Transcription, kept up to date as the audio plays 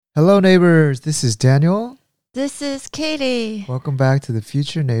Hello, neighbors. This is Daniel. This is Katie. Welcome back to the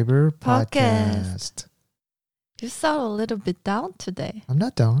Future Neighbor Podcast. podcast. You sound a little bit down today. I'm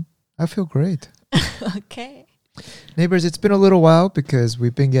not down. I feel great. Okay. Neighbors, it's been a little while because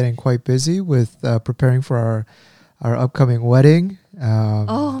we've been getting quite busy with preparing for our upcoming wedding.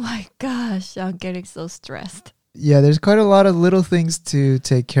 Oh my gosh, I'm getting so stressed. Yeah, there's quite a lot of little things to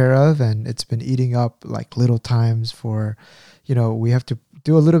take care of, and it's been eating up like little times for, we have to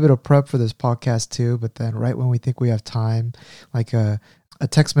do a little bit of prep for this podcast too, but then right when we think we have time, like a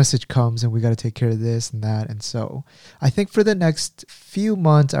text message comes and we got to take care of this and that. And so I think for the next few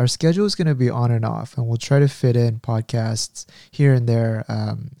months, our schedule is going to be on and off, and we'll try to fit in podcasts here and there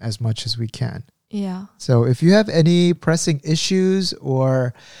as much as we can. Yeah. So if you have any pressing issues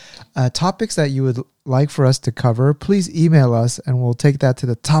or topics that you would like for us to cover, please email us and we'll take that to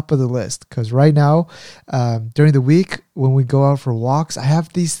the top of the list. Because right now, during the week, when we go out for walks, I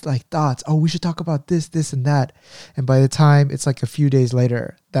have these like thoughts, we should talk about this, this, and that. And by the time it's like a few days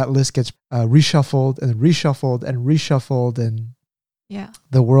later, that list gets reshuffled and reshuffled and reshuffled, and Yeah.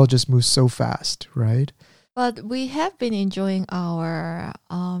 the world just moves so fast, right? But we have been enjoying our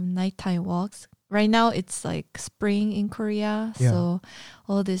nighttime walks. Right now it's like spring in Korea. Yeah. So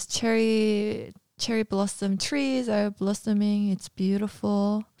all these cherry blossom trees are blossoming. It's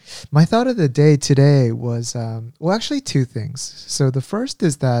beautiful. My thought of the day today was, actually two things. So the first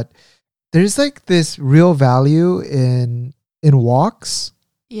is that there's like this real value in walks,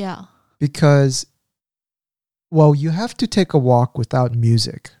 Yeah. because, you have to take a walk without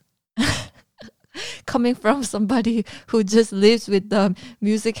music. Coming from somebody who just lives with the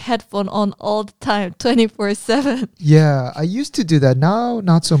music headphone on all the time, 24/7. Yeah, I used to do that. Now,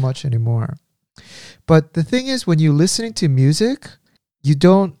 not so much anymore. But the thing is, when you're listening to music, you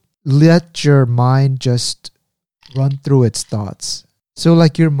don't let your mind just run through its thoughts. So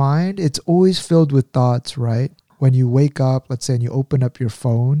like your mind, it's always filled with thoughts, right? When you wake up, let's say, and you open up your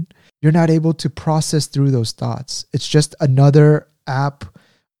phone, you're not able to process through those thoughts. It's just another app,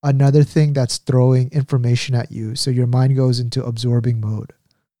 another thing that's throwing information at you. So your mind goes into absorbing mode,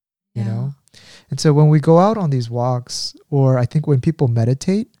 you know? And so when we go out on these walks, or I think when people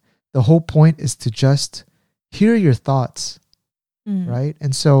meditate, the whole point is to just hear your thoughts, right?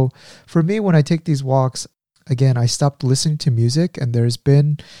 And so for me, when I take these walks, again, I stopped listening to music, and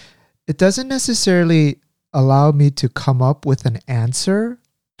it doesn't necessarily allow me to come up with an answer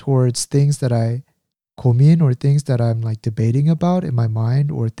towards things that I 고민, or things that I'm like debating about in my mind,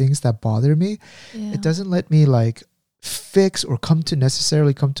 or things that bother me. Yeah. It doesn't let me like fix or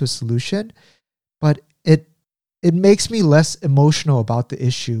necessarily come to a solution, but it makes me less emotional about the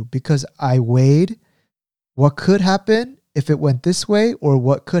issue, because I weighed what could happen if it went this way, or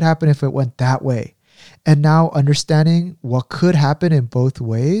what could happen if it went that way. And now understanding what could happen in both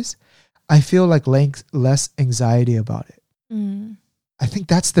ways, I feel like less anxiety about it. I think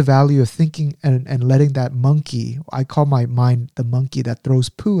that's the value of thinking and letting that monkey, I call my mind the monkey that throws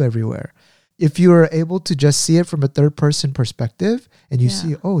poo everywhere. If you are able to just see it from a third person perspective, and you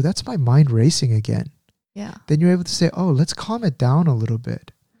see, that's my mind racing again. Yeah. Then you're able to say, let's calm it down a little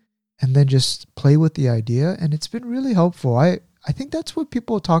bit, and then just play with the idea. And it's been really helpful. I think that's what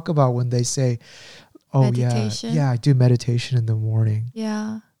people talk about when they say, meditation. Yeah, I do meditation in the morning.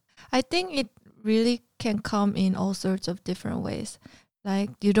 Yeah. I think it really can come in all sorts of different ways.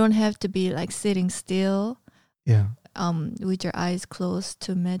 Like you don't have to be like sitting still with your eyes closed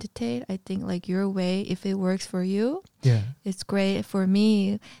to meditate. I think like your way, if it works for you, it's great. For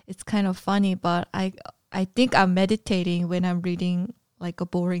me, it's kind of funny, but I think I'm meditating when I'm reading like a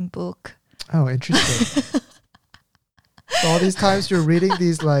boring book. Oh, interesting. So all these times you're reading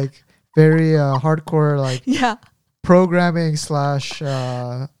these like very hardcore like programming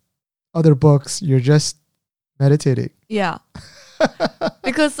 / other books, you're just meditating. Yeah.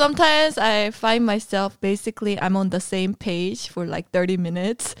 Because sometimes I find myself basically I'm on the same page for like 30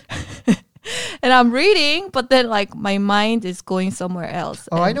 minutes and I'm reading, but then like my mind is going somewhere else.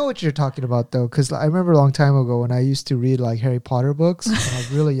 Oh, I know what you're talking about though, because I remember a long time ago when I used to read like Harry Potter books when I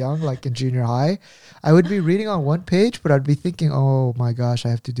was really young, like in junior high. I would be reading on one page, but I'd be thinking, oh my gosh, I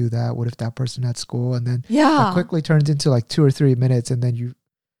have to do that. What if that person at school? And then it quickly turns into like 2 or 3 minutes, and then you're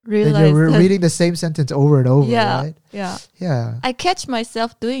reading the same sentence over and over, right? Yeah. I catch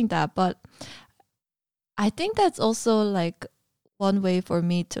myself doing that, but I think that's also like one way for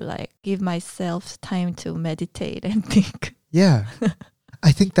me to like give myself time to meditate and think. Yeah.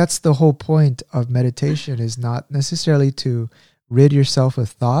 I think that's the whole point of meditation, is not necessarily to rid yourself of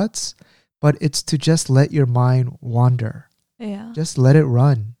thoughts, but it's to just let your mind wander. Yeah. Just let it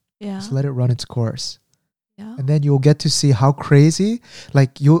run. Yeah. Just let it run its course. Yeah. And then you'll get to see how crazy,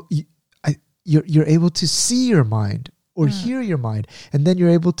 like you're able to see your mind or hear your mind. And then you're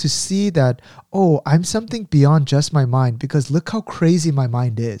able to see that, oh, I'm something beyond just my mind, because look how crazy my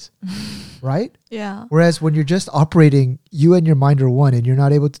mind is. Right? Yeah. Whereas when you're just operating, you and your mind are one and you're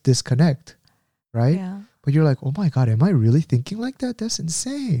not able to disconnect. Right? Yeah. But you're like, oh my God, am I really thinking like that? That's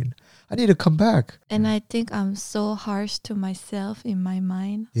insane. I need to come back. And I think I'm so harsh to myself in my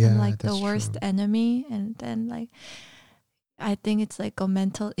mind. Yeah, I'm like the that's worst true. enemy. And then like, I think it's like a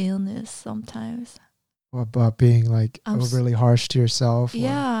mental illness sometimes. About being like I'm overly harsh to yourself.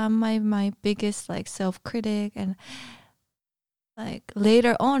 Yeah, I'm my biggest like self-critic. And like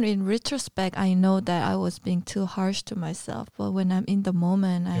later on in retrospect, I know that I was being too harsh to myself. But when I'm in the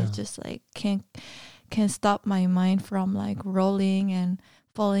moment, I just like can't stop my mind from like rolling and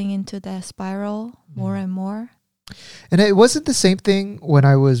falling into that spiral more and more. And it wasn't the same thing when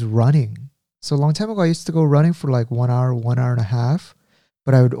I was running. So a long time ago, I used to go running for like 1 hour, 1.5 hours.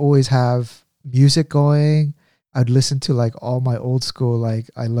 But I would always have music going. I'd listen to like all my old school, like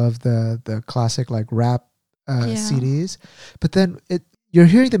I love the classic like rap CDs. But then you're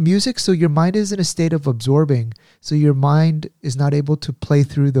hearing the music, so your mind is in a state of absorbing. So your mind is not able to play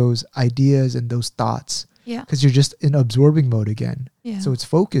through those ideas and those thoughts. Yeah. Because you're just in absorbing mode again. Yeah. So it's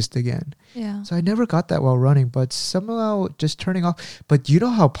focused again. Yeah. So I never got that while running, but somehow just turning off. But you know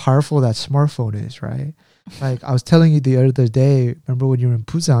how powerful that smartphone is, right? Like I was telling you the other day, remember when you were in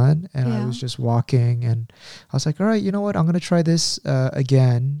Busan and I was just walking and I was like, all right, you know what? I'm going to try this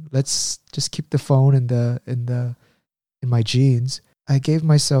again. Let's just keep the phone in my jeans. I gave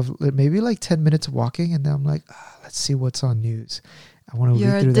myself maybe like 10 minutes of walking and then I'm like, let's see what's on news. I want to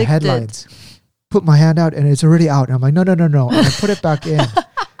read through the headlines. Put my hand out and it's already out. And I'm like, no. And I put it back in.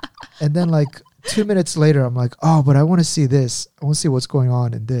 And then like 2 minutes later, I'm like, oh, but I want to see this. I want to see what's going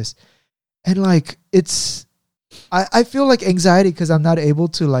on in this. And like, I feel like anxiety because I'm not able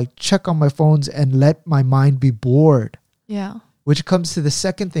to like check on my phones and let my mind be bored. Yeah. Which comes to the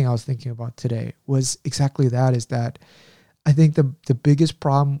second thing I was thinking about today was exactly that, is that I think the biggest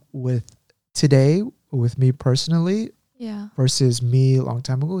problem with today, with me personally, versus me a long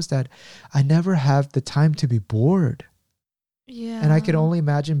time ago, is that I never have the time to be bored. Yeah. And I can only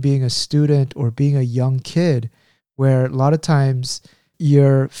imagine being a student or being a young kid where a lot of times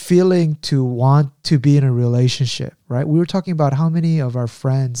you're feeling to want to be in a relationship, right? We were talking about how many of our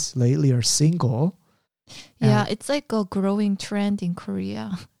friends lately are single. Yeah, it's like a growing trend in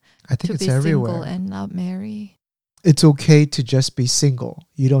Korea. I think it's To everywhere. be single and not marry. It's okay to just be single.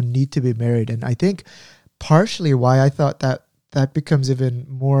 You don't need to be married. And I think partially why I thought that becomes even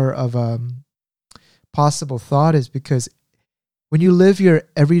more of a possible thought is because when you live your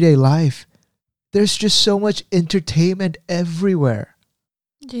everyday life, there's just so much entertainment everywhere.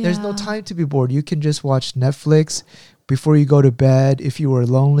 Yeah. There's no time to be bored. You can just watch Netflix before you go to bed. If you are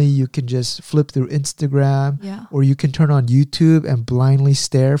lonely, you can just flip through Instagram, or you can turn on YouTube and blindly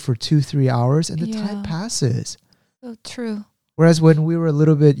stare for 2-3 hours and the time passes. So true. Whereas when we were a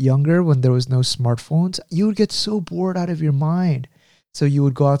little bit younger, when there was no smartphones, you would get so bored out of your mind. So you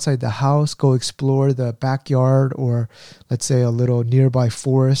would go outside the house, go explore the backyard, or let's say a little nearby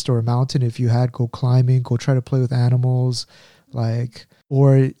forest or a mountain if you had, go climbing, go try to play with animals,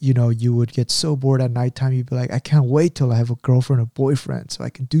 or, you would get so bored at nighttime, you'd be like, I can't wait till I have a girlfriend or boyfriend so I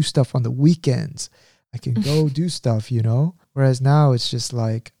can do stuff on the weekends. I can go do stuff, Whereas now it's just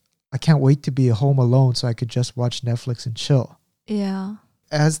like, I can't wait to be home alone so I could just watch Netflix and chill. Yeah.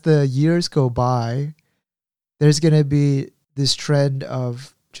 As the years go by, there's going to be this trend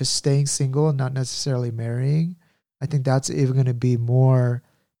of just staying single and not necessarily marrying. I think that's even going to be more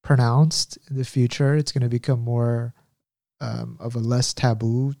pronounced in the future. It's going to become more of a less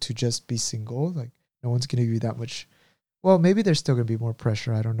taboo to just be single. Like no one's going to give you that much. Well, maybe there's still going to be more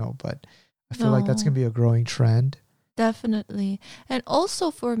pressure. I don't know. But I feel like that's going to be a growing trend. Definitely. And also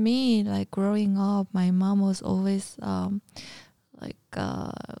for me, like growing up, my mom was always kind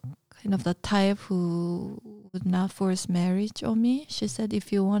of the type who would not force marriage on me. She said,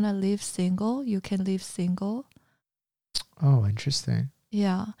 if you want to live single, you can live single. Oh, interesting.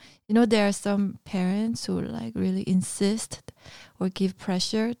 Yeah. There are some parents who like really insist or give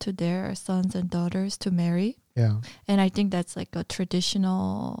pressure to their sons and daughters to marry. Yeah. And I think that's like a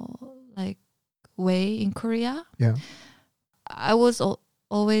traditional like way in Korea. Yeah. I was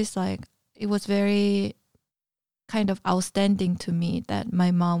always like, it was very kind of outstanding to me that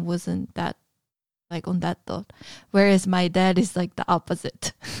my mom wasn't that like on that thought, whereas my dad is like the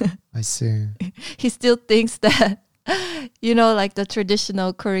opposite. I see. He still thinks that You know, like the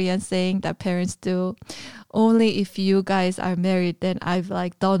traditional Korean saying that parents do, only if you guys are married, then I've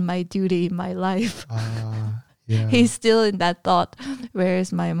like done my duty in my life. Yeah. He's still in that thought.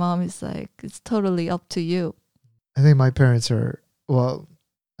 Whereas my mom is like, it's totally up to you. I think my parents are, well,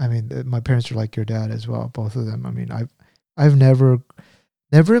 I mean, my parents are like your dad as well, both of them. I mean, I've never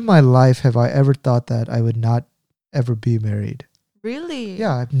in my life have I ever thought that I would not ever be married. Really?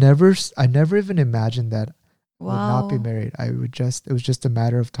 Yeah, I never even imagined that I would not be Wow. married. It was just a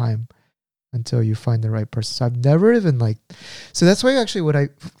matter of time until you find the right person. So I've never even so that's why actually when I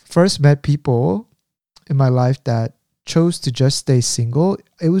first met people in my life that chose to just stay single,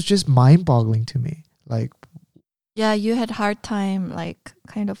 it was just mind boggling to me. Like, Yeah, you had hard time like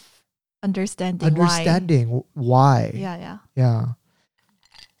kind of understanding why. Yeah. Yeah.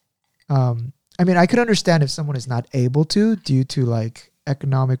 I mean, I could understand if someone is not able to due to like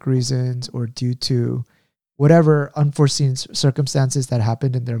economic reasons or due to whatever unforeseen circumstances that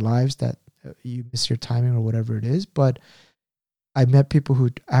happened in their lives that you miss your timing or whatever it is. But I met people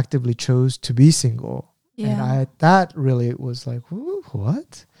who actively chose to be single. Yeah. And that really was like,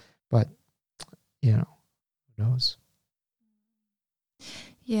 what? But, you know, who knows?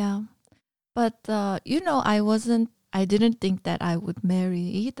 Yeah. But, I didn't think that I would marry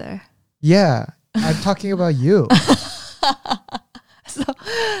either. Yeah. I'm talking about you.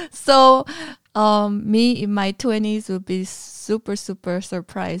 So, me in my 20s would be super, super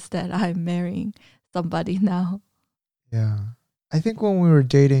surprised that I'm marrying somebody now. Yeah. I think when we were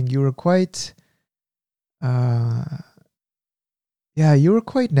dating, you were quite, you were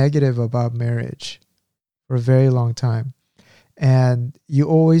quite negative about marriage for a very long time. And you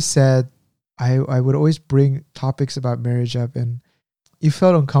always said, I would always bring topics about marriage up and you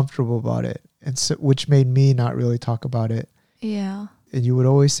felt uncomfortable about it. And so, which made me not really talk about it. Yeah. And you would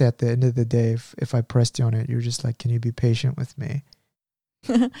always say at the end of the day, if I pressed you on it, you're just like, can you be patient with me?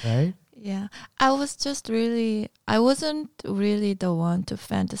 Right? Yeah. I wasn't really the one to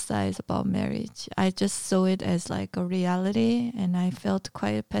fantasize about marriage. I just saw it as like a reality and I felt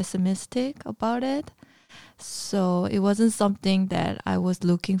quite pessimistic about it. So it wasn't something that I was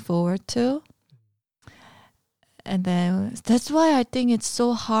looking forward to. And then that's why I think it's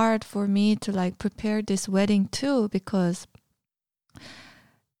so hard for me to like prepare this wedding too, because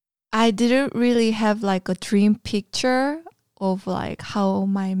I didn't really have like a dream picture of like how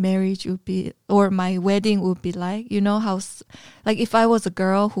my marriage would be or my wedding would be like. You know how like if I was a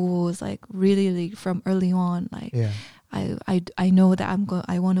girl who was like really from early on, like Yeah. I know that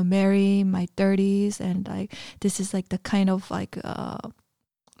I want to marry in my 30s and like this is like the kind of like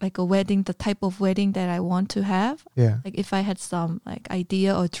a wedding, the type of wedding that I want to have. Yeah. Like if I had some like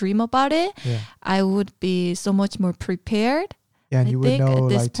idea or dream about it, Yeah. I would be so much more prepared. Yeah, and I you would think know at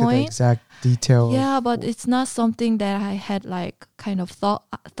this like to the point, exact detail. yeah, but it's not something that I had like kind of thought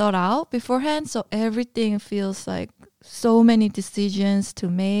out beforehand. So everything feels like so many decisions to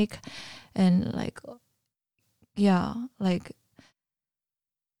make, and like, yeah, like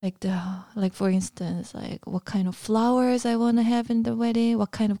for instance, like what kind of flowers I want to have in the wedding,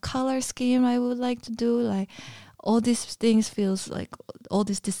 what kind of color scheme I would like to do, like all these things feels like all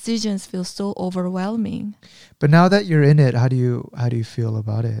these decisions feel so overwhelming. But now that you're in it, how do you feel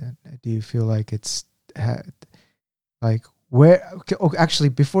about it? Do you feel like it's like where? Okay, actually,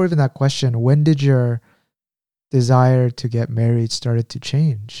 before even that question, when did your desire to get married started to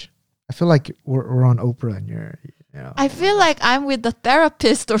change? I feel like we're on Oprah and you're. I feel like I'm with the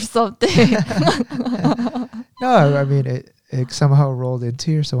therapist or something. No, I mean it somehow rolled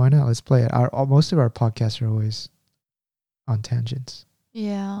into here, so why not? Let's play it. Most of our podcasts are always on tangents.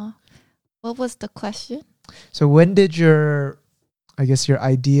 Yeah. What was the question? So when did your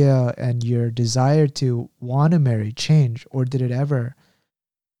idea and your desire to want to marry change, or did it ever?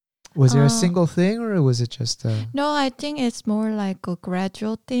 Was there a single thing, or was it just a? No, I think it's more like a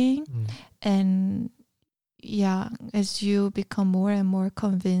gradual thing, and yeah, as you become more and more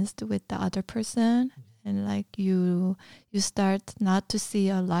convinced with the other person, and like you start not to see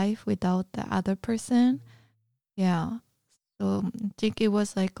a life without the other person. Yeah. So I think it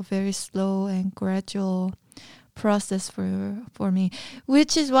was like a very slow and gradual process for me,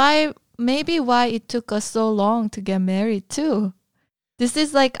 which is why it took us so long to get married too. This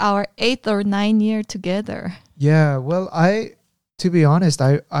is like our 8th or 9th year together. Yeah, well, to be honest,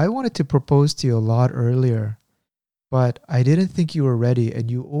 I wanted to propose to you a lot earlier, but I didn't think you were ready.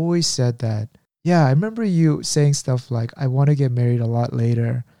 And you always said that. Yeah, I remember you saying stuff like, I want to get married a lot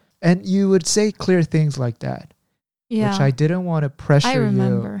later. And you would say clear things like that. Yeah. Which I didn't want to pressure you. I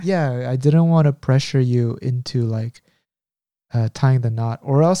remember. Yeah, I didn't want to pressure you into like tying the knot.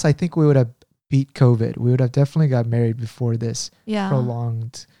 Or else I think we would have beat COVID. We would have definitely got married before this Yeah.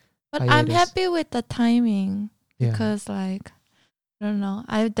 prolonged But hiatus. I'm happy with the timing Yeah. because, like, I don't know,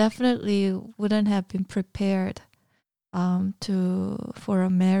 I definitely wouldn't have been prepared for a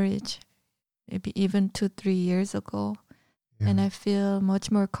marriage maybe even 2-3 years ago. Yeah. And I feel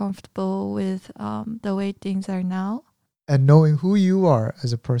much more comfortable with the way things are now. And knowing who you are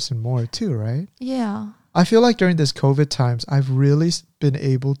as a person more too, right? Yeah. I feel like during this COVID times, I've really been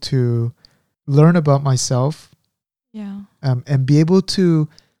able to learn about myself, Yeah. and be able to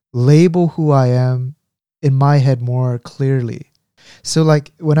label who I am in my head more clearly. So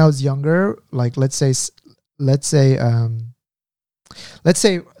like when I was younger, like let's say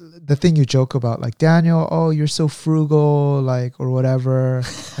the thing you joke about, like, Daniel, oh, you're so frugal, like, or whatever.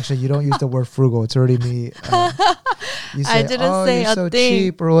 Actually, you don't use the word frugal. It's already me. You say, I didn't say you're a so thing.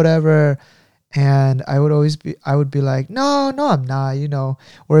 cheap or whatever. And I would be like, no, I'm not, you know.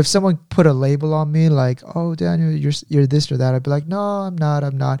 Or if someone put a label on me, like, oh, Daniel, you're this or that, I'd be like, no, I'm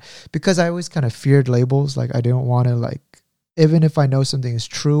not. Because I always kind of feared labels. Like, I didn't want to, like, even if I know something is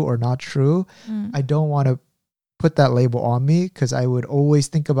true or not true, I don't want to put that label on me, because I would always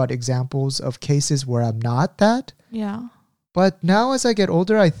think about examples of cases where I'm not that. Yeah. But now as I get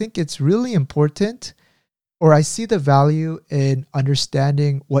older, I think it's really important, or I see the value in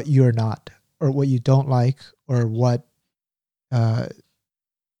understanding what you're not, or what you don't like, or what, in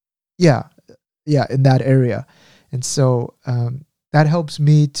that area. And so that helps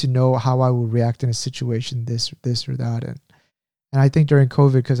me to know how I would react in a situation, this or that. And I think during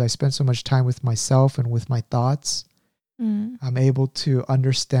COVID, because I spent so much time with myself and with my thoughts, I'm able to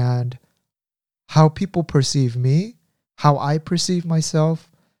understand how people perceive me, how I perceive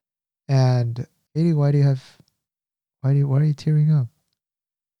myself. And Katie, why are you tearing up?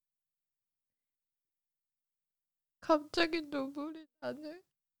 갑자기 눈물이 나네.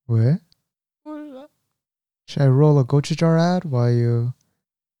 왜? 몰라. Should I roll a gochujang ad while you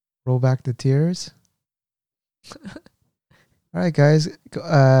roll back the tears? All right, guys.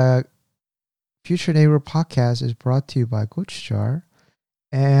 Future Neighbor Podcast is brought to you by Gochujang.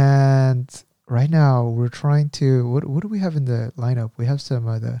 And right now we're trying to, what do we have in the lineup? We have some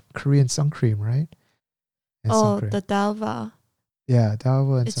of the Korean sun cream, right? And sun cream. The Dalva. Yeah,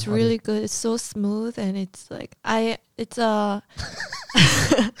 Dalva. And it's some really good. It's so smooth, and it's like it's a.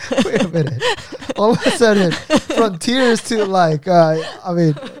 Wait a minute! All of a sudden, from tears to like,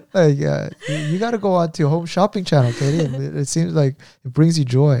 you got to go on to Home Shopping Channel, Katie. It seems like it brings you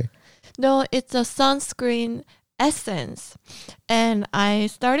joy. No, it's a sunscreen essence, and I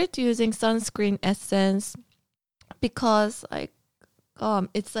started using sunscreen essence because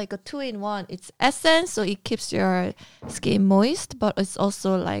it's like a 2-in-1. It's essence, so it keeps your skin moist, but it's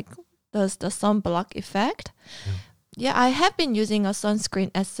also like does the sunblock effect. Yeah, I have been using a sunscreen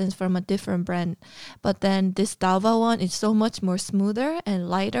essence from a different brand, but then this Dalva one is so much more smoother and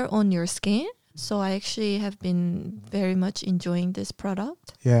lighter on your skin. So I actually have been very much enjoying this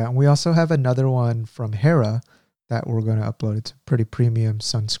product. Yeah, and we also have another one from Hera that we're going to upload. It's a pretty premium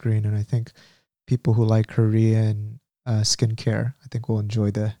sunscreen, and I think people who like Korean skincare, I think will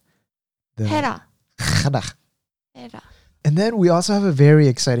enjoy the Hera. Hera. Hera. And then we also have a very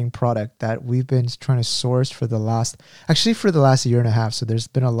exciting product that we've been trying to source for the last year and a half. So there's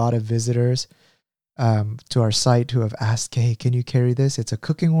been a lot of visitors to our site who have asked, hey, can you carry this? It's a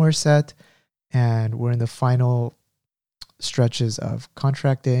cooking ware set, and we're in the final stretches of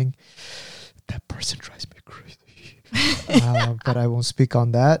contracting. That person drives me crazy. But I won't speak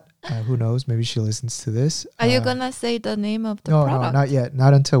on that. Who knows? Maybe she listens to this. Are you going to say the name of the product? No, not yet.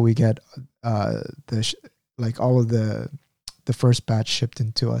 Not until we get all of the first batch shipped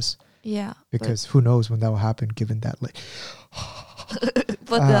into us. Yeah. Because who knows when that will happen, given that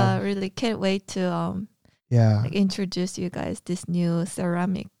but really can't wait to introduce you guys this new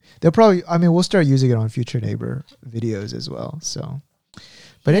ceramic. They'll probably, we'll start using it on Future Neighbor videos as well. So,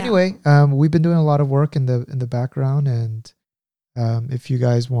 but anyway, we've been doing a lot of work in the background, and if you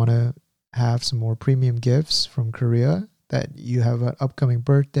guys want to have some more premium gifts from Korea, that you have an upcoming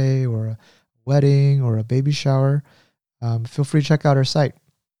birthday or a wedding or a baby shower, feel free to check out our site.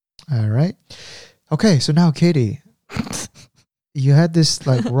 All right. Okay, so now Katie, you had this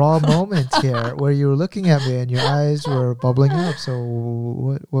like raw moment here where you were looking at me and your eyes were bubbling up.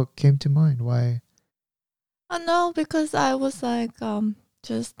 So what came to mind? Why? No, because I was like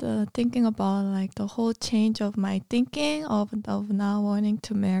just thinking about like the whole change of my thinking of now wanting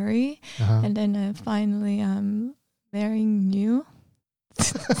to marry, and then finally I'm marrying you.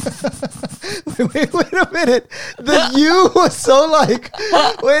 wait a minute. The you was so like,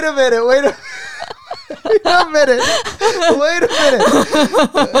 wait a minute.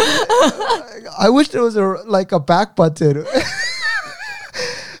 I wish there was like a back button.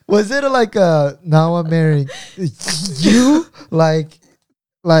 Was it like a now I'm marrying you? Like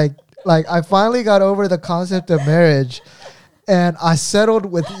I finally got over the concept of marriage, and I settled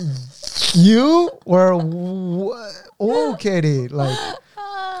with you. Or oh, Katie, like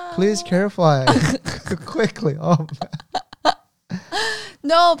please clarify quickly. Oh.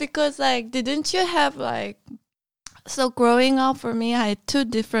 No, because like, didn't you have like? So growing up for me, I had two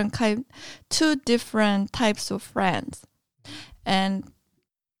different types of friends, and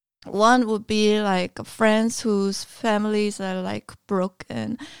one would be like friends whose families are like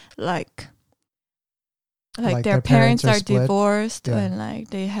broken, like their parents are divorced, and like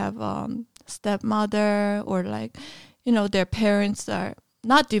they have stepmother, or like, you know, their parents are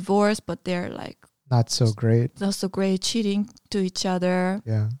not divorced, but they're like not so great, cheating to each other.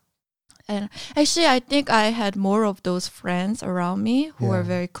 Yeah. And actually, I think I had more of those friends around me who were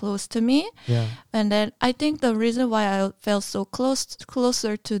very close to me. Yeah. And then I think the reason why I felt so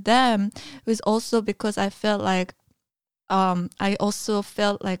closer to them was also because I felt like I also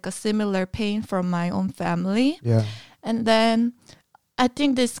felt like a similar pain from my own family. Yeah. And then I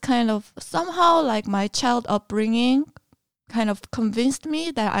think this kind of somehow like my child upbringing kind of convinced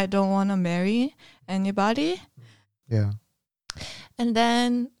me that I don't want to marry anybody. Yeah. And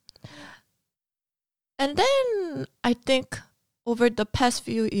then I think over the past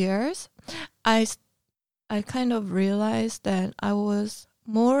few years, I kind of realized that I was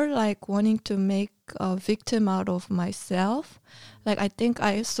more like wanting to make a victim out of myself. Like, I think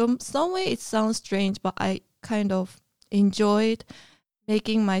some way it sounds strange, but I kind of enjoyed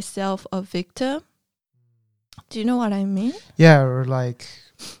making myself a victim. Do you know what I mean? Yeah, or like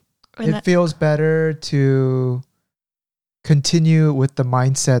it feels better to continue with the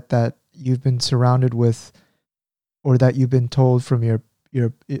mindset that you've been surrounded with, or that you've been told from your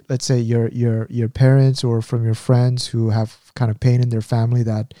let's say your parents or from your friends who have kind of pain in their family,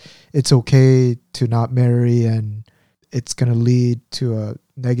 that it's okay to not marry and it's going to lead to a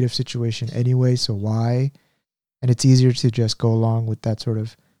negative situation anyway, so why? And it's easier to just go along with that sort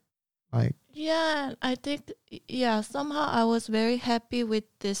of like... Yeah, I think, somehow I was very happy with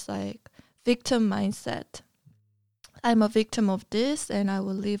this like victim mindset. I'm a victim of this and I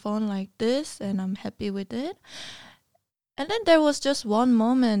will live on like this and I'm happy with it. And then there was just one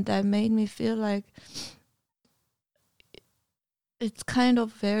moment that made me feel like it's kind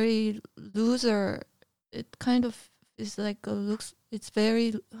of very loser. It kind of is like it's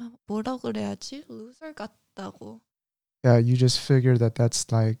very, 뭐라 그래야지? Loser 같다고. Yeah, you just figure that's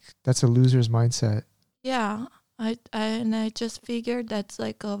a loser's mindset. Yeah, I just figured that's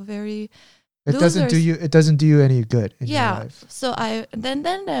like a very... It doesn't do you any good in your life. So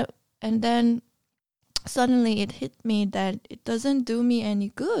then suddenly it hit me that it doesn't do me any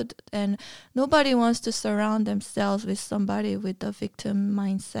good, and nobody wants to surround themselves with somebody with a victim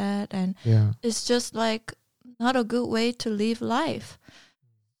mindset, and it's just like not a good way to live life.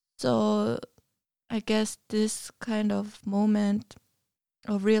 So I guess this kind of moment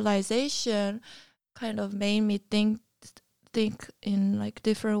of realization kind of made me think in like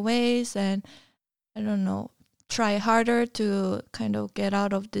different ways, and I don't know, try harder to kind of get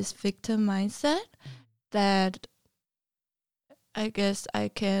out of this victim mindset, that I guess I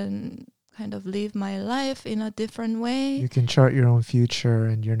can kind of live my life in a different way. You can chart your own future,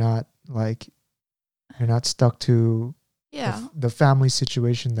 and you're not stuck to the family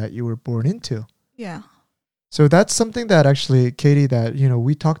situation that you were born into. Yeah. So that's something that actually, Katie, that, you know,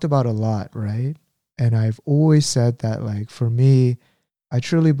 we talked about a lot, right? And I've always said that, like, for me, I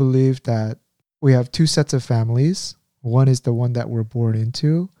truly believe that we have two sets of families. One is the one that we're born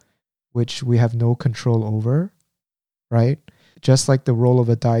into, which we have no control over, right? Just like the roll of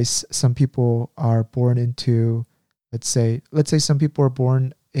a dice, some people are born into, let's say some people are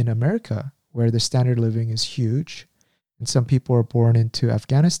born in America, where the standard of living is huge. And some people are born into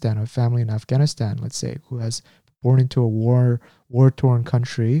Afghanistan, a family in Afghanistan, let's say, who has born into a war-torn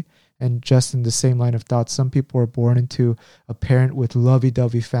country. And just in the same line of thought, some people are born into a parent with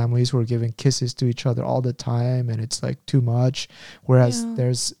lovey-dovey families who are giving kisses to each other all the time, and it's like too much. Whereas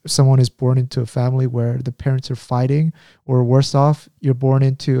there's someone is born into a family where the parents are fighting, or worse off, you're born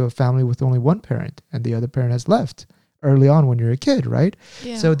into a family with only one parent and the other parent has left early on when you're a kid, right?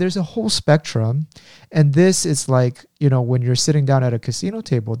 Yeah. So there's a whole spectrum. And this is like, you know, when you're sitting down at a casino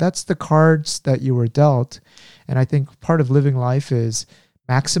table, that's the cards that you were dealt. And I think part of living life is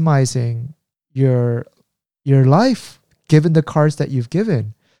maximizing your life given the cards that you've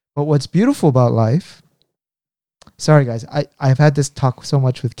given. But what's beautiful about life, sorry guys, I've had this talk so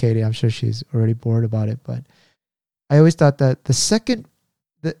much with Katie, I'm sure she's already bored about it, but I always thought that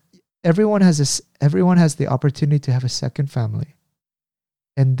everyone has the opportunity to have a second family.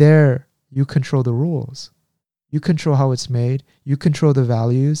 And there you control the rules. You control how it's made, you control the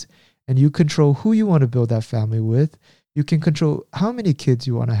values, and you control who you want to build that family with. You can control how many kids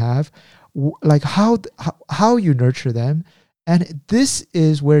you want to have, like how you nurture them. And this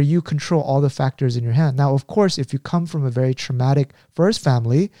is where you control all the factors in your hand. Now, of course, if you come from a very traumatic first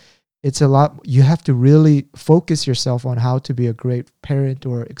family, it's a lot, you have to really focus yourself on how to be a great parent,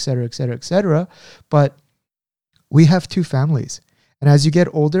 or et cetera, et cetera, et cetera. But we have two families. And as you get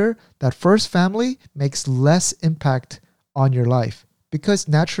older, that first family makes less impact on your life, because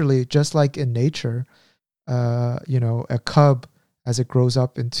naturally, just like in nature, a cub, as it grows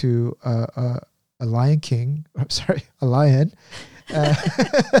up into a lion,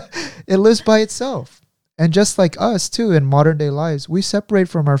 it lives by itself. And just like us too, in modern day lives, we separate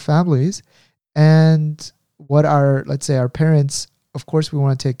from our families, and let's say our parents, of course, we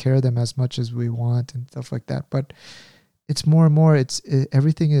want to take care of them as much as we want and stuff like that. But it's more and more,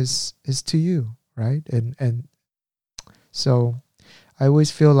 everything is to you, right? And so I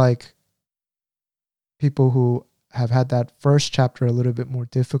always feel like people who have had that first chapter a little bit more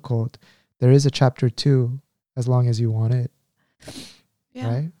difficult, there is a chapter 2 as long as you want it. Yeah.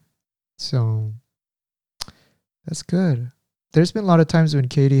 Right? So that's good. There's been a lot of times when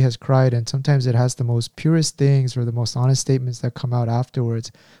Katie has cried, and sometimes it has the most purest things or the most honest statements that come out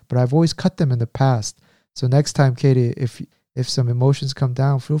afterwards, but I've always cut them in the past. So next time, Katie, if some emotions come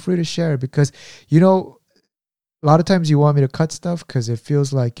down, feel free to share, because, a lot of times you want me to cut stuff because it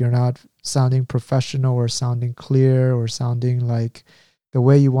feels like you're not sounding professional or sounding clear or sounding like the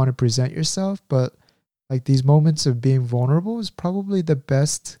way you want to present yourself. But like these moments of being vulnerable is probably the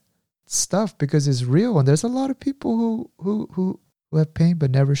best stuff, because it's real. And there's a lot of people who have pain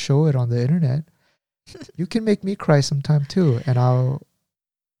but never show it on the internet. You can make me cry sometime too, and I'll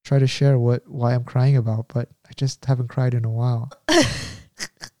try to share why I'm crying about, but I just haven't cried in a while.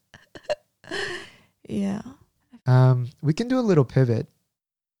 Yeah. We can do a little pivot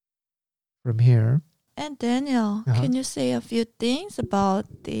from here. And Daniel, can you say a few things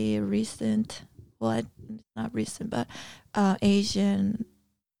about the recent, not recent, but Asian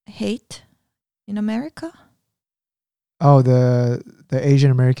hate in America? Oh, the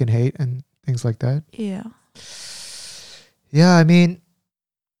Asian American hate and things like that? Yeah. Yeah, I mean,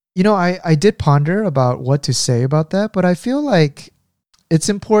 I did ponder about what to say about that, but I feel like it's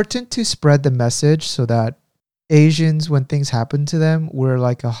important to spread the message so that Asians, when things happen to them, we're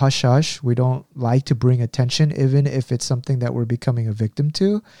like a hush-hush. We don't like to bring attention, even if it's something that we're becoming a victim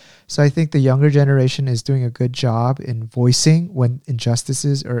to. So I think the younger generation is doing a good job in voicing when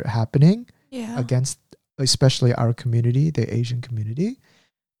injustices are happening against, especially our community, the Asian community.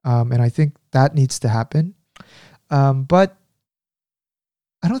 And I think that needs to happen. But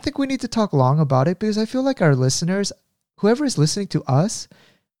I don't think we need to talk long about it, because I feel like our listeners, whoever is listening to us,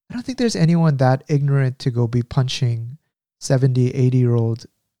 I don't think there's anyone that ignorant to go be punching 70, 80-year-old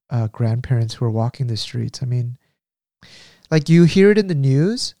grandparents who are walking the streets. I mean, like, you hear it in the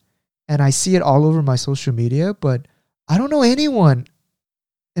news, and I see it all over my social media, but I don't know anyone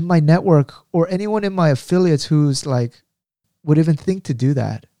in my network or anyone in my affiliates who's like, would even think to do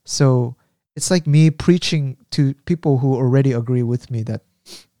that. So it's like me preaching to people who already agree with me that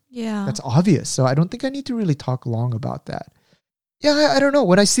that's obvious. So I don't think I need to really talk long about that. Yeah, I don't know.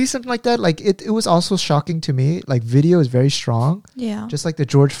 When I see something like that, like it was also shocking to me. Like, video is very strong. Yeah. Just like the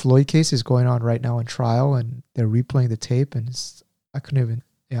George Floyd case is going on right now in trial, and they're replaying the tape, and I couldn't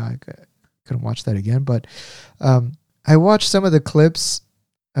watch that again. But I watched some of the clips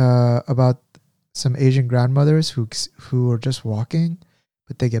about some Asian grandmothers who are just walking,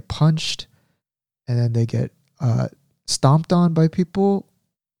 but they get punched, and then they get stomped on by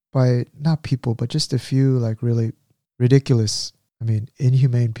not people, but just a few like really ridiculous,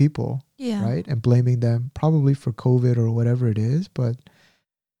 inhumane people, right? And blaming them probably for COVID or whatever it is. But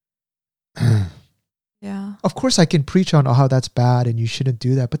of course I can preach on how that's bad and you shouldn't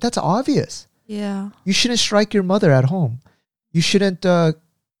do that, but that's obvious. Yeah. You shouldn't strike your mother at home. You shouldn't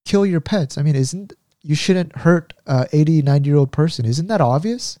kill your pets. You shouldn't hurt 80, 90-year-old person. Isn't that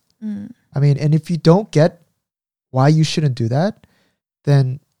obvious? Mm. And if you don't get why you shouldn't do that,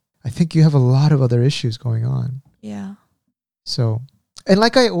 then I think you have a lot of other issues going on. Yeah. So, and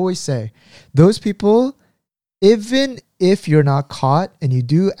like I always say, those people, even if you're not caught and you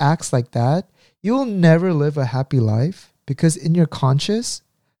do acts like that, you'll never live a happy life, because in your conscious,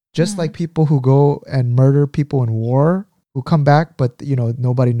 just like people who go and murder people in war, who come back, but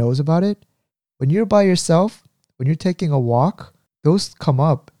nobody knows about it. When you're by yourself, when you're taking a walk, those come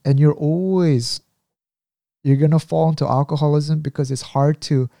up, and you're going to fall into alcoholism, because it's hard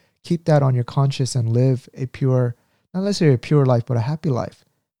to keep that on your conscience and live a pure, not necessarily a pure life, but a happy life.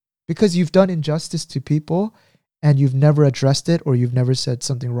 Because you've done injustice to people and you've never addressed it, or you've never said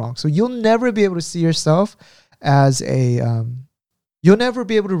something wrong. So you'll never be able to see yourself as you'll never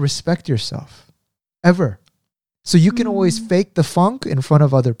be able to respect yourself, ever. So you can always fake the funk in front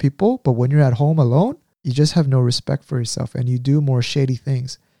of other people, but when you're at home alone, you just have no respect for yourself, and you do more shady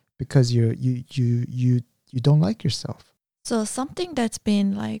things because you don't like yourself. So something that's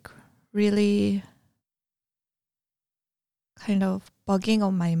been like really kind of bugging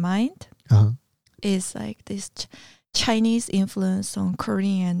on my mind is like this Chinese influence on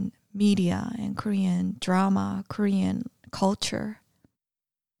Korean media and Korean drama, Korean culture.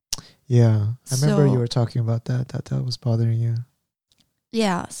 Yeah, I remember you were talking about that was bothering you.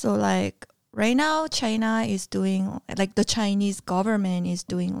 Yeah, so like right now China is doing, like the Chinese government is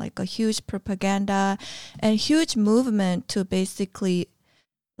doing like a huge propaganda and huge movement to basically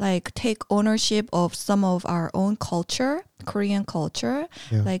like take ownership of some of our own culture, Korean culture.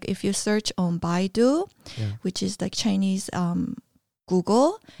 Yeah. Like if you search on Baidu, which is like Chinese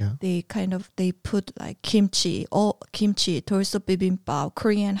Google, they put like kimchi, 돌솥 bibimbap,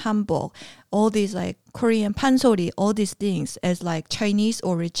 Korean hanbok, all these like Korean pansori, all these things as like Chinese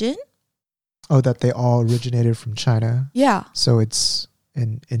origin. Oh, that they all originated from China. Yeah. So it's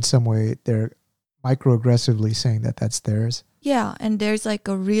in some way they're microaggressively saying that that's theirs. Yeah, and there's like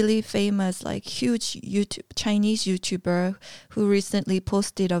a really famous, like huge Chinese YouTuber who recently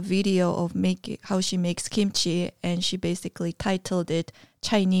posted a video of how she makes kimchi, and she basically titled it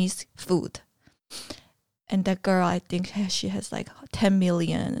Chinese food. And that girl, I think she has like 10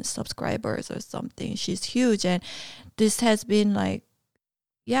 million subscribers or something. She's huge, and this has been like,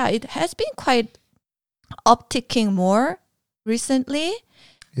 it has been quite upticking more recently.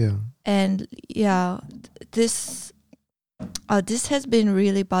 Yeah. And this has been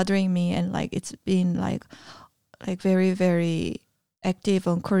really bothering me, and like it's been like very, very active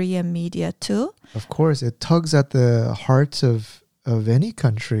on Korean media too. Of course, it tugs at the hearts of any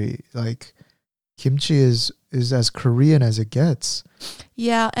country. Like kimchi is as Korean as it gets.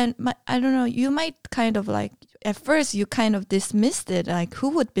 Yeah, and I don't know, you might kind of like, at first you kind of dismissed it, like who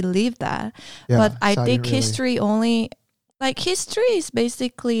would believe that? Yeah, but I think history is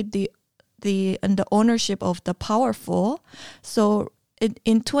basically the ownership of the powerful. So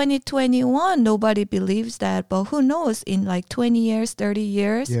in 2021, nobody believes that, but who knows, in like 20 years, 30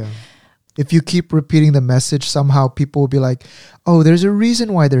 years. Yeah. If you keep repeating the message, somehow people will be like, oh, there's a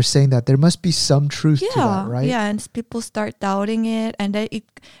reason why they're saying that. There must be some truth to that, right? Yeah, and people start doubting it, and then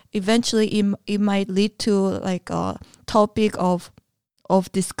eventually it might lead to like a topic of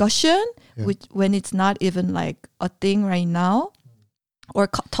discussion, which when it's not even like a thing right now, or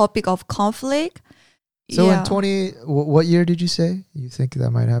topic of conflict. So in what year did you say you think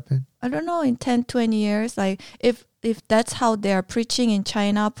that might happen? I don't know, in 10, 20 years. Like if that's how they're preaching in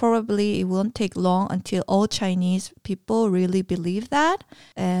China, probably it won't take long until all Chinese people really believe that.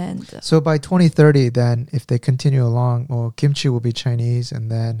 And so by 2030, then if they continue along, well, kimchi will be Chinese, and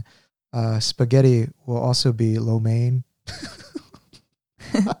then spaghetti will also be lo mein.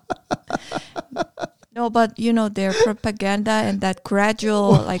 No, but their propaganda and that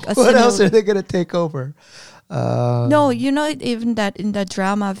gradual like. What else are they gonna take over? No, even that in the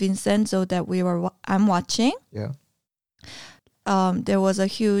drama Vincenzo that I'm watching. Yeah. There was a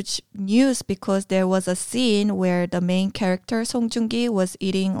huge news because there was a scene where the main character Song Joong-ki was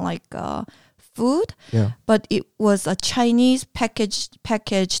eating like food, but it was a Chinese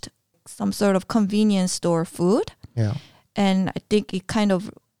packaged some sort of convenience store food. Yeah. And I think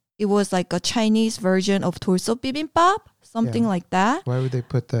it was like a Chinese version of 돌솥 bibimbap, something like that. Why would they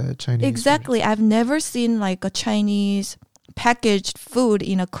put the Chinese? Exactly. version? I've never seen like a Chinese packaged food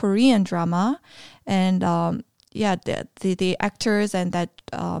in a Korean drama. And the actors and that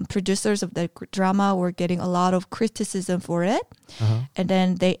producers of the drama were getting a lot of criticism for it. Uh-huh. And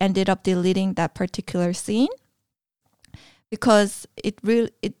then they ended up deleting that particular scene because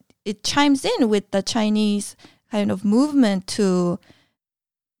it chimes in with the Chinese kind of movement to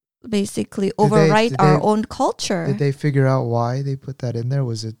basically overwrite our own culture. Did they figure out why they put that in there?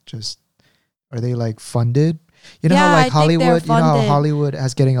 Was it just, are they like funded? How like Hollywood, how Hollywood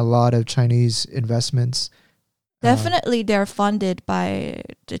has getting a lot of Chinese investments. Definitely they're funded by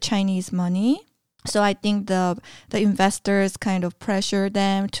the Chinese money. So I think the investors kind of pressure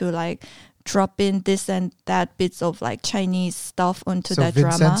them to like drop in this and that bits of like Chinese stuff onto that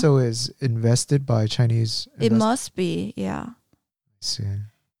drama. So Vincenzo is invested by Chinese It must be, yeah. I see.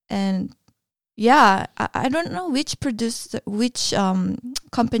 And I don't know which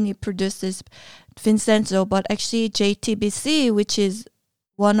company produces Vincenzo, but actually JTBC, which is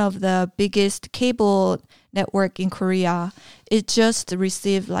one of the biggest cable network in Korea, it just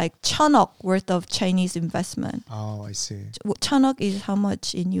received like 1,000억 worth of Chinese investment. Oh, I see. 1,000억 is how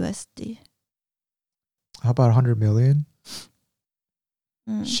much in USD? How about 100 million?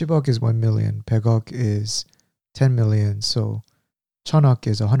 10억 is 1 million. 100억 is 10 million. So 1,000억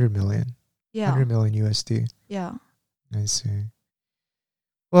is 100 million. Yeah. 100 million USD. Yeah. I see.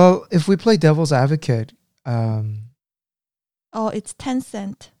 Well, if we play devil's advocate, it's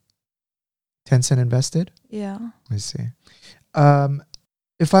Tencent. Tencent invested? Yeah. I see.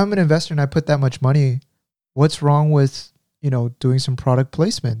 If I'm an investor and I put that much money, what's wrong with, doing some product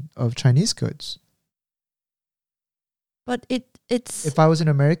placement of Chinese goods? But it's... If I was an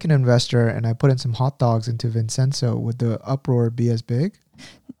American investor and I put in some hot dogs into Vincenzo, would the uproar be as big?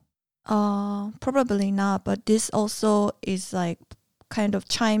 Probably not. But this also is like kind of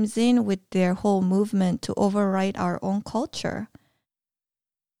chimes in with their whole movement to overwrite our own culture.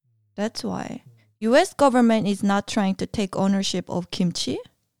 That's why. U.S. government is not trying to take ownership of kimchi.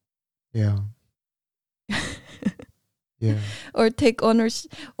 Yeah. Yeah. Or take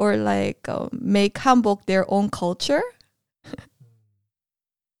ownership, or like make hanbok their own culture.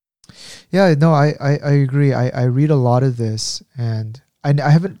 Yeah, no, I agree. I read a lot of this, and I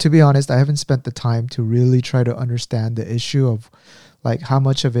haven't, to be honest, I haven't spent the time to really try to understand the issue of like how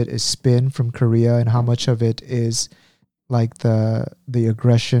much of it is spin from Korea and how much of it is like the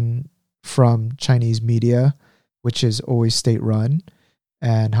aggression from Chinese media, which is always state run,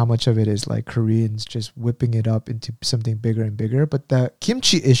 and how much of it is like Koreans just whipping it up into something bigger and bigger. But the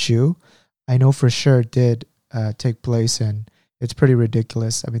kimchi issue, I know for sure did take place, and it's pretty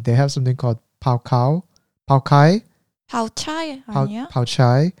ridiculous. I mean, they have something called pao kai,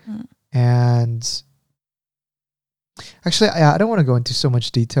 and actually, I don't want to go into so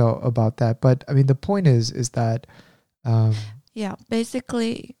much detail about that, but I mean, the point is that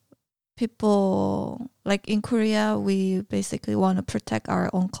basically, people like in Korea, we basically want to protect our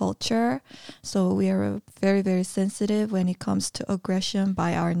own culture, so we are very, very sensitive when it comes to aggression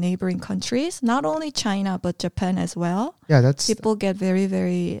by our neighboring countries. Not only China but Japan as well. Yeah, that's people get very,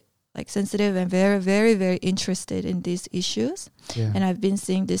 very like sensitive and very, very, very interested in these issues. Yeah. And I've been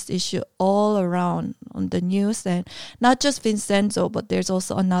seeing this issue all around on the news, and not just Vincenzo, but there's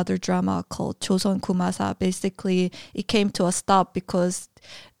also another drama called Joseon Kumasa. Basically, it came to a stop because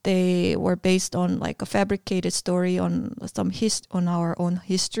they were based on like a fabricated story on on our own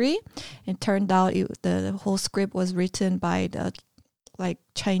history. It turned out the whole script was written by the like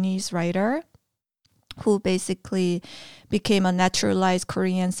Chinese writer who basically became a naturalized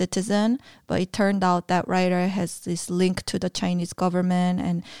Korean citizen. But it turned out that writer has this link to the Chinese government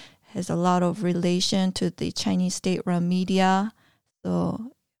and has a lot of relation to the Chinese state-run media.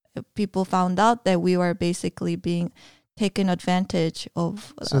 So people found out that we were basically being taken advantage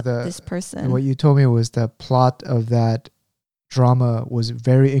of this person. What you told me was the plot of that drama was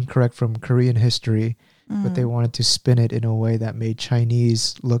very incorrect from Korean history, but they wanted to spin it in a way that made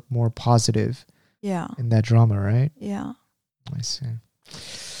Chinese look more positive. Yeah. In that drama, right? Yeah. I see.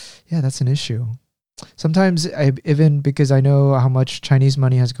 Yeah, that's an issue. Sometimes, even because I know how much Chinese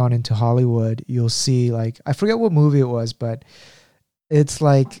money has gone into Hollywood, you'll see like, I forget what movie it was, but it's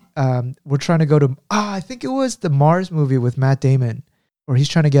like we're trying to go to, I think it was the Mars movie with Matt Damon, where he's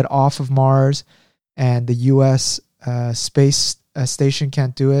trying to get off of Mars and the U.S. space station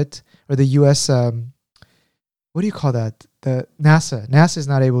can't do it, or the U.S. What do you call that? The NASA is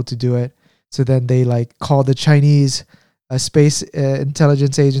not able to do it. So then they like call the Chinese space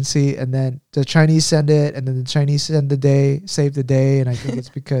intelligence agency, and then the Chinese send it, and then the Chinese save the day. And I think it's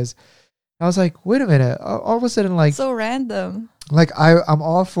because I was like, wait a minute, all of a sudden, like so random. Like I'm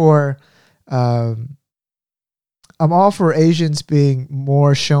all for Asians being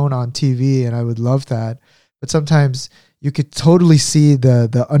more shown on TV, and I would love that. But sometimes you could totally see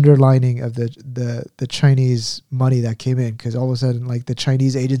the underlining of the Chinese money that came in, because all of a sudden, like, the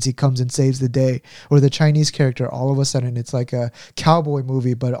Chinese agency comes and saves the day, or the Chinese character, all of a sudden it's like a cowboy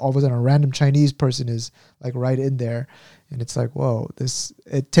movie, but all of a sudden a random Chinese person is like right in there, and it's like, whoa,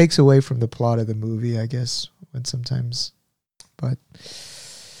 it takes away from the plot of the movie, I guess, when sometimes. But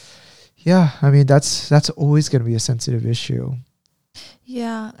yeah, I mean, that's always going to be a sensitive issue.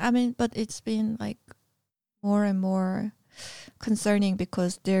 Yeah, I mean, but it's been like more and more concerning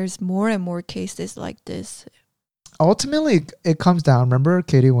because there's more and more cases like this. Ultimately, it comes down, remember,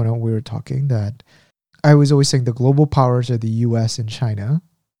 Katie, when we were talking, that I was always saying the global powers are the US and China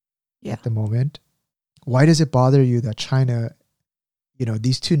at the moment. Why does it bother you that China,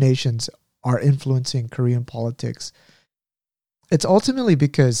 these two nations are influencing Korean politics? It's ultimately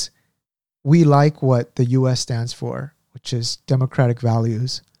because we like what the US stands for, which is democratic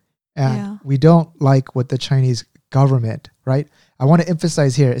values. And we don't like what the Chinese government, right? I want to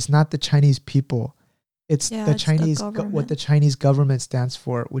emphasize here, it's not the Chinese people. It's what the Chinese government stands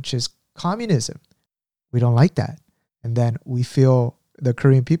for, which is communism. We don't like that. And then we feel the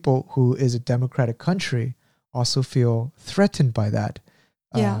Korean people, who is a democratic country, also feel threatened by that.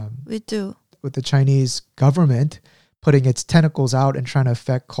 Yeah, we do. With the Chinese government putting its tentacles out and trying to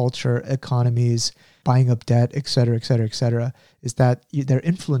affect culture, economies, buying up debt, et cetera, et cetera, et cetera, is that their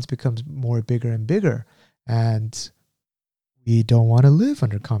influence becomes more bigger and bigger. And we don't want to live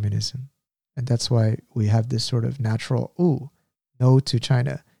under communism. And that's why we have this sort of natural, no to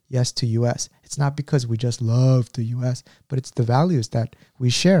China, yes to US. It's not because we just love the US, but it's the values that we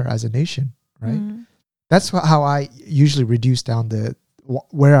share as a nation, right? Mm. That's how I usually reduce down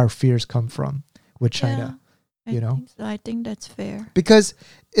where our fears come from with China. I think that's fair. Because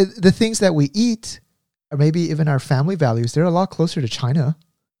the things that we eat, or maybe even our family values, they're a lot closer to China,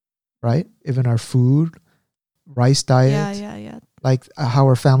 right? Even our food, rice diet. Yeah. Like how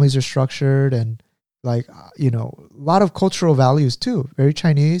our families are structured, and like, a lot of cultural values too. Very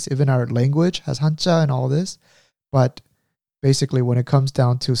Chinese. Even our language has Hanja and all this. But basically when it comes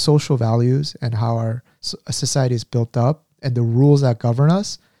down to social values and how our society is built up and the rules that govern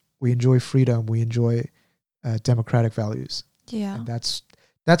us, we enjoy freedom. We enjoy democratic values. Yeah. And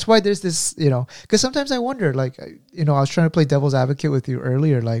that's why there's this, because sometimes I wonder, like, I was trying to play devil's advocate with you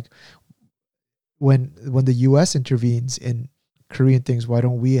earlier, like when the US intervenes in Korean things, why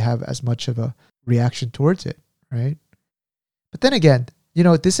don't we have as much of a reaction towards it, right? But then again,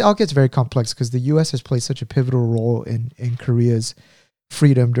 this all gets very complex because the US has played such a pivotal role in Korea's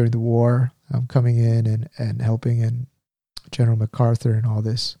freedom during the war, coming in and helping in General MacArthur and all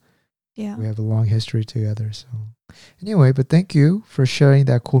this. Yeah. We have a long history together. So anyway, but thank you for sharing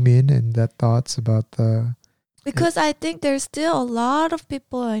that 고민 and that thoughts about the... Because I think there's still a lot of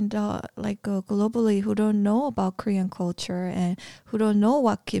people globally who don't know about Korean culture and who don't know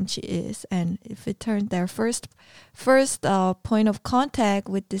what kimchi is. And if it turns their first point of contact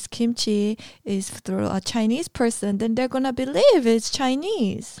with this kimchi is through a Chinese person, then they're gonna believe it's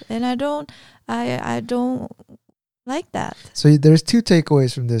Chinese. And I don't like that. So there's two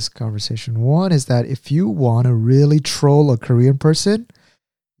takeaways from this conversation. One is that if you want to really troll a Korean person,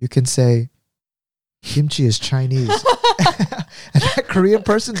 you can say, kimchi is Chinese. And that Korean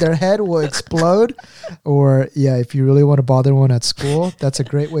person, their head will explode. Or, if you really want to bother one at school, that's a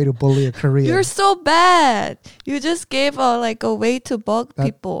great way to bully a Korean. You're so bad. You just gave a way to bug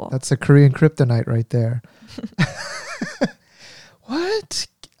people. That's a Korean kryptonite right there. What?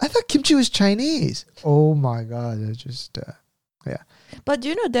 I thought kimchi was Chinese. Oh my God. It's just, yeah. But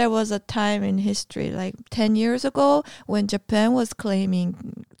there was a time in history, like 10 years ago, when Japan was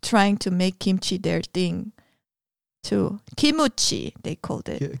trying to make kimchi their thing too. Kimuchi, they called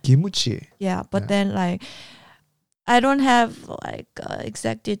it. Kimuchi. Yeah, but then I don't have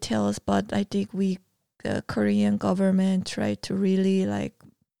exact details, but I think the Korean government tried to really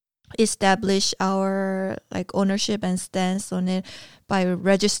establish our ownership and stance on it by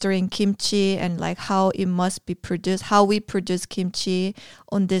registering kimchi and how it must be produced, how we produce kimchi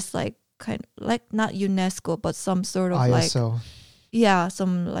on this kind of not UNESCO but some sort of ISO.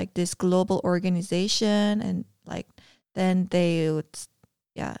 Some this global organization, and then they would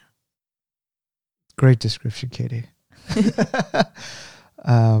Great description, Katie.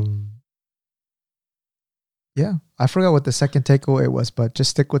 Yeah, I forgot what the second takeaway was, but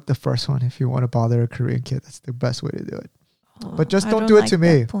just stick with the first one if you want to bother a Korean kid. That's the best way to do it. But just don't do it to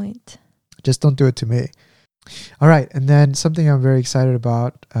me. Just don't do it to me. All right, and then something I'm very excited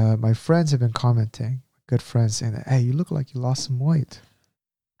about. My friends have been commenting, good friends, saying that, hey, you look like you lost some weight.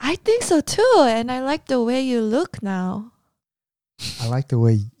 I think so too, and I like the way you look now. I like the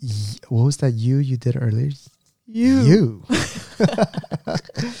way, what was that you did earlier? You.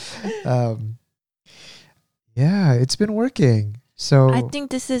 Yeah, it's been working. So I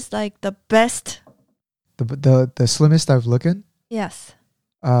think this is the best. The slimmest I've looking. Yes.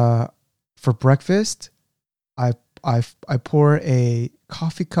 For breakfast, I pour a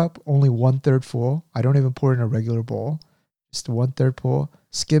coffee cup only 1/3 full. I don't even pour it in a regular bowl. Just 1/3 full.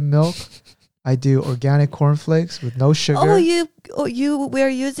 Skim milk. I do organic cornflakes with no sugar. You were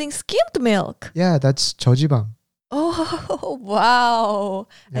using skimmed milk. Yeah, that's 저지방. Oh wow!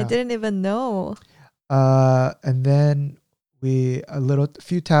 Yeah. I didn't even know. And then a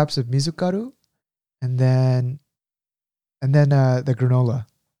few taps of mizukaru, and then the granola.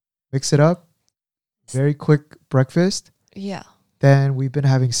 Mix it up. Very quick breakfast. Yeah. Then we've been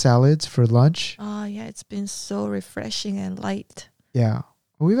having salads for lunch. Oh yeah, it's been so refreshing and light. Yeah.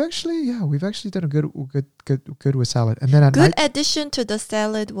 We've actually done a good with salad. And then at Good night, addition to the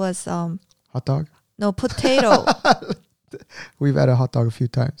salad was hot dog. no potato. We've had a hot dog a few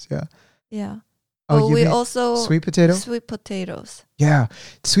times. Yeah. Yeah. Oh, you we mean also sweet potato? sweet potatoes. Yeah.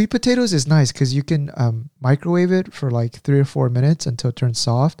 Sweet potatoes is nice because you can microwave it for like 3 or 4 minutes until it turns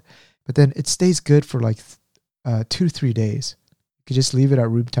soft. But then it stays good for like 2 to 3 days. You can just leave it at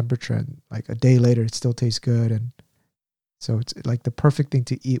room temperature and like a day later it still tastes good. And so it's like the perfect thing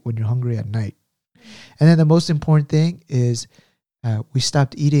to eat when you're hungry at night. And then the most important thing is we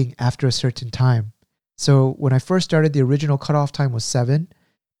stopped eating after a certain time. So when I first started, the original cutoff time was 7.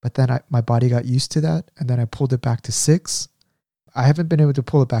 But then my body got used to that, and then I pulled it back to 6. I haven't been able to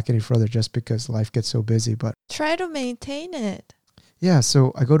pull it back any further just because life gets so busy. But try to maintain it. Yeah,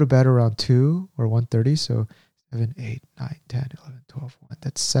 so I go to bed around 2 or 1:30. So 7, 8, 9, 10, 11, 12, 1.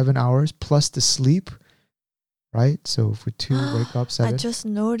 That's 7 hours plus the sleep, right? So if we 2 wake up 7. I just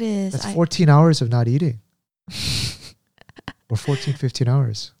noticed. That's 14 hours of not eating. Or 14, 15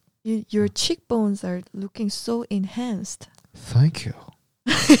 hours. Your cheekbones are looking so enhanced. Thank you.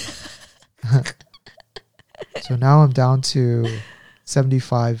 So now I'm down to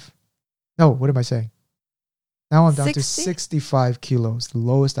 75. No, what am I saying? Now I'm down 60? to 65 kilos, the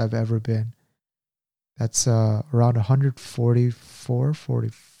lowest I've ever been. That's around 144,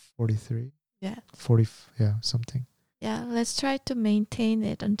 43. Yeah. 40, yeah, something. Yeah, let's try to maintain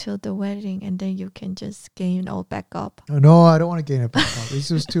it until the wedding, and then you can just gain all back up. Oh, no, I don't want to gain it back up.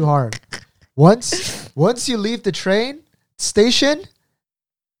 This was too hard. Once you leave the train station,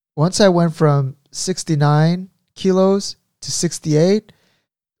 once I went from 69 kilos to 68,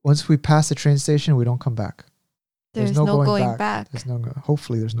 once we pass the train station, we don't come back. There's no going back.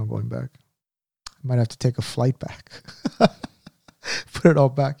 Hopefully there's no going back. I might have to take a flight back. Put it all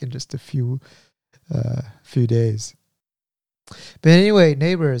back in just a few days. But anyway,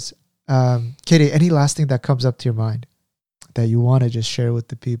 neighbors, Katie, any last thing that comes up to your mind that you want to just share with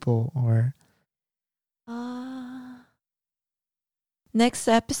the people? Or next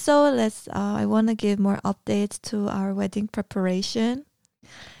episode, I want to give more updates to our wedding preparation.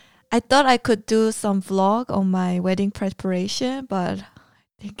 I thought I could do some vlog on my wedding preparation, but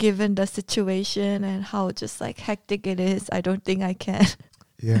given the situation and how just like hectic it is, I don't think I can.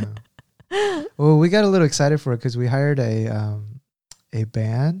 Yeah. Well, we got a little excited for it because we hired a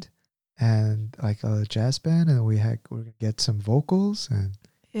band and like a jazz band, and we're gonna get some vocals, and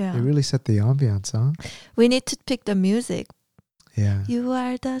yeah, they really set the ambiance, huh? We need to pick the music. Yeah. You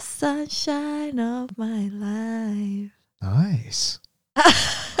are the sunshine of my life. Nice.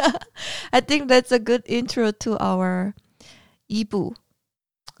 I think that's a good intro to our Ibu.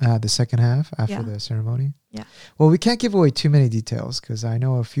 The second half after the ceremony. Yeah. Well, we can't give away too many details because I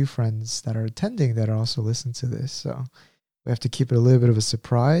know a few friends that are attending that are also listening to this. So we have to keep it a little bit of a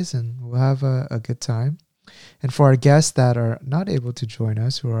surprise, and we'll have a good time. And for our guests that are not able to join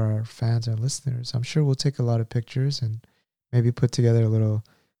us, who are our fans and listeners, I'm sure we'll take a lot of pictures and maybe put together a little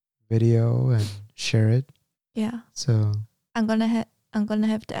video and share it. Yeah. So I'm gonna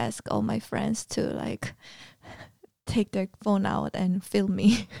have to ask all my friends to like take their phone out and film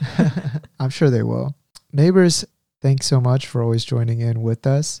me. I'm sure they will. Neighbors, thanks so much for always joining in with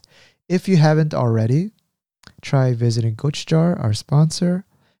us. If you haven't already, try visiting Gochujang, our sponsor,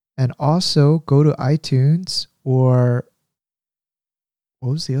 and also go to iTunes, or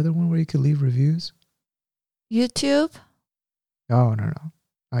what was the other one where you could leave reviews? YouTube. Oh, no.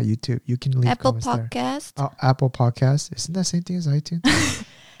 Not YouTube. You can leave Apple comments Podcast. there. Oh, Apple Podcast. Isn't that the same thing as iTunes?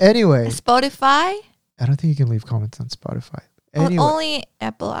 Anyway. Spotify. I don't think you can leave comments on Spotify. Anyway. Only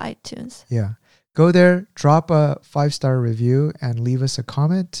Apple iTunes. Yeah. Go there, drop a 5-star review, and leave us a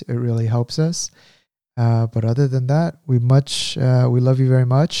comment. It really helps us. But other than that, we love you very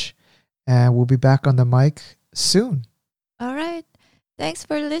much. And we'll be back on the mic soon. All right. Thanks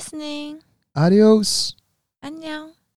for listening. Adios. 안녕.